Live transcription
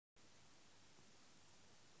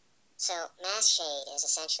So mass shade is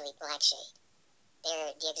essentially black shade.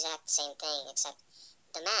 They're the exact same thing, except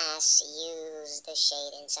the mass use the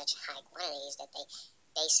shade in such high quantities that they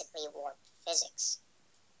basically warp physics.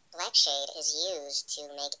 Black shade is used to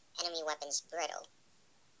make enemy weapons brittle.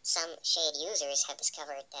 Some shade users have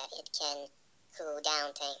discovered that it can cool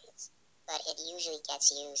down things, but it usually gets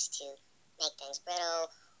used to make things brittle,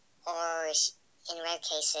 or in rare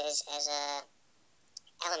cases as a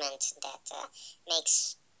element that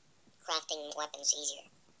makes crafting weapons easier.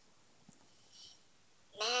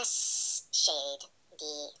 Mass shade,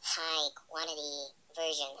 the high quantity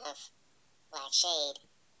version of black shade,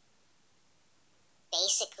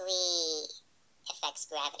 basically affects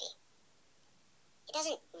gravity. It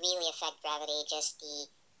doesn't really affect gravity, just the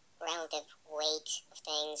relative weight of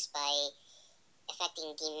things by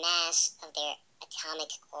affecting the mass of their atomic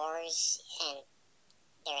cores and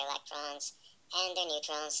their electrons and their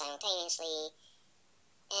neutrons simultaneously.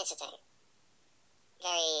 And it's a thing.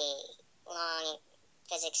 Very long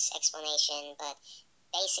physics explanation, but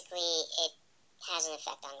basically it has an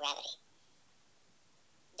effect on gravity.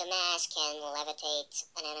 The mass can levitate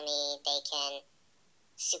an enemy, they can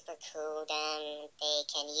supercool them, they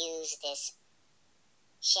can use this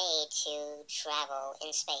shade to travel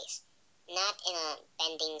in space. Not in a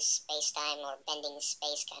bending space-time or bending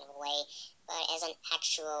space kind of way, but as an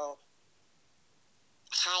actual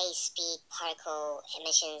high-speed particle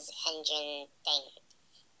emissions engine thing.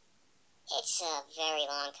 It's a very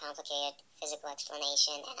long, complicated physical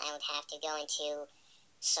explanation, and I would have to go into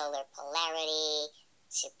solar polarity,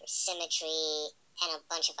 supersymmetry, and a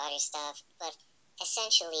bunch of other stuff, but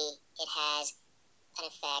essentially it has an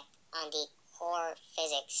effect on the core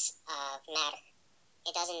physics of matter.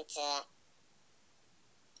 It doesn't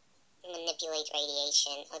manipulate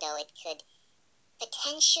radiation, although it could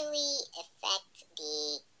potentially affect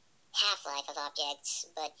the half-life of objects,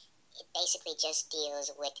 but it basically just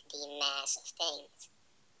deals with the mass of things,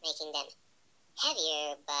 making them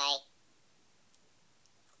heavier by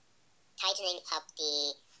tightening up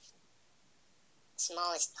the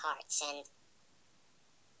smallest parts and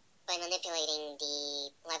by manipulating the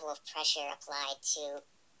level of pressure applied to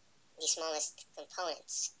the smallest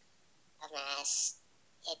components of mass.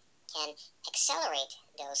 It can accelerate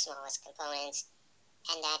those smallest components,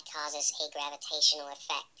 and that causes a gravitational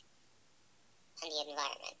effect on the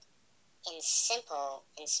environment.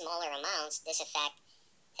 In smaller amounts, this effect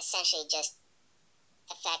essentially just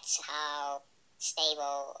affects how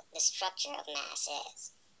stable the structure of mass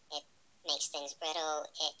is. It makes things brittle,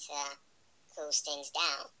 it cools things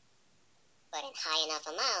down. But in high enough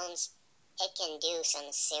amounts, it can do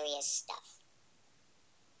some serious stuff.